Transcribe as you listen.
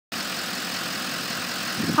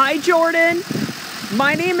Hi Jordan,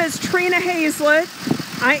 my name is Trina Hazlett.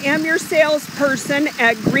 I am your salesperson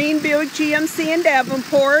at Green Buick GMC in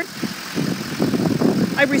Davenport.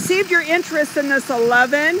 I received your interest in this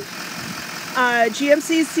 11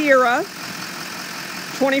 GMC Sierra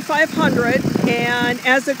 2500, and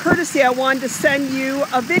as a courtesy I wanted to send you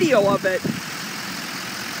a video of it.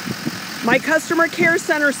 My customer care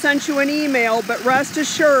center sent you an email, but rest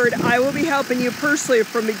assured I will be helping you personally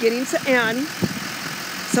from beginning to end.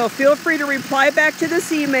 So feel free to reply back to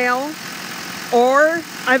this email, or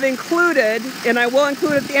I've included, and I will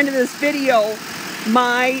include at the end of this video,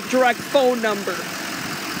 my direct phone number.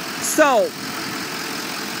 So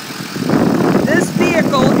this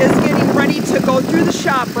vehicle is getting ready to go through the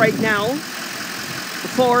shop right now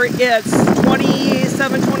for its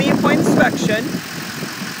 27-28 point inspection.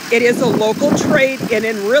 It is a local trade and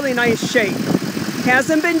in really nice shape.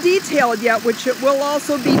 Hasn't been detailed yet, which it will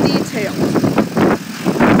also be detailed.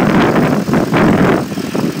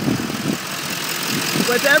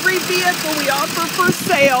 With every vehicle we offer for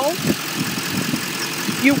sale,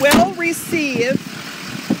 you will receive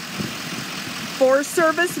 4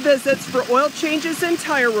 service visits for oil changes and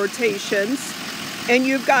tire rotations, and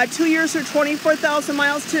you've got 2 years or 24,000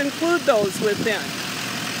 miles to include those within.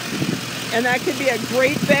 And that could be a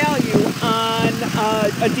great value on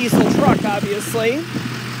a diesel truck, obviously.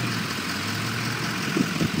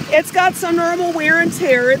 It's got some normal wear and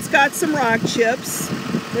tear. It's got some rock chips.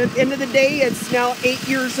 At the end of the day, it's now 8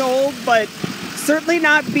 years old, but certainly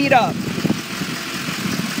not beat up.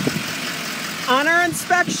 On our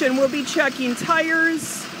inspection, we'll be checking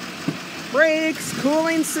tires, brakes,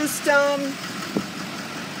 cooling system,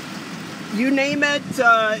 you name it,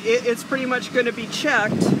 it's pretty much going to be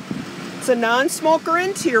checked. It's a non-smoker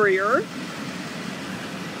interior.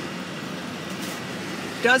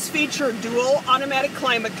 Does feature dual automatic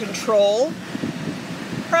climate control.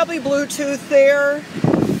 Probably Bluetooth there.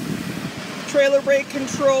 Trailer brake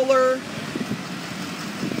controller.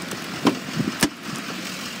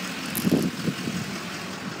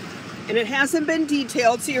 And it hasn't been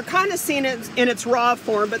detailed, so you're kind of seeing it in its raw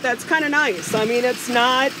form, but that's kind of nice. I mean, it's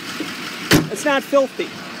not filthy.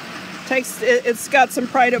 It's got some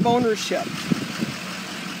pride of ownership.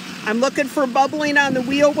 I'm looking for bubbling on the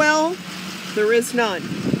wheel well. There is none.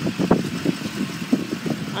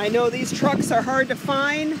 I know these trucks are hard to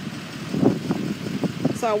find,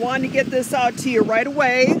 so I wanted to get this out to you right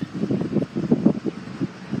away.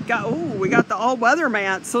 We got the all-weather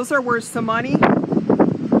mats. Those are worth some money.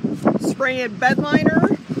 Spraying bed liner.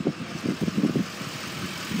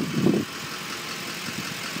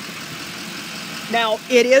 Now,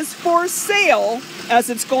 it is for sale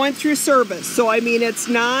as it's going through service. So, I mean, it's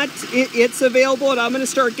available, and I'm going to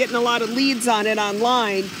start getting a lot of leads on it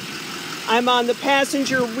online. I'm on the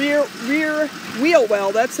passenger rear wheel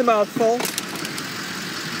well. That's a mouthful.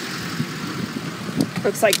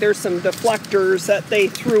 Looks like there's some deflectors that they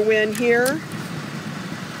threw in here.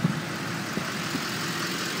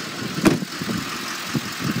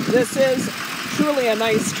 This is truly a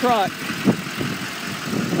nice truck.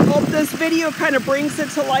 Hope this video kind of brings it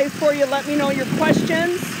to life for you. Let me know your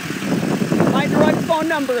questions. My direct phone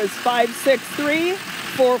number is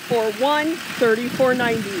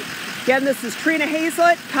 563-441-3490. Again, this is Trina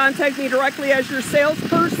Hazlett. Contact me directly as your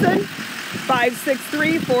salesperson.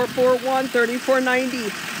 563-441-3490.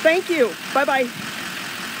 Thank you. Bye-bye.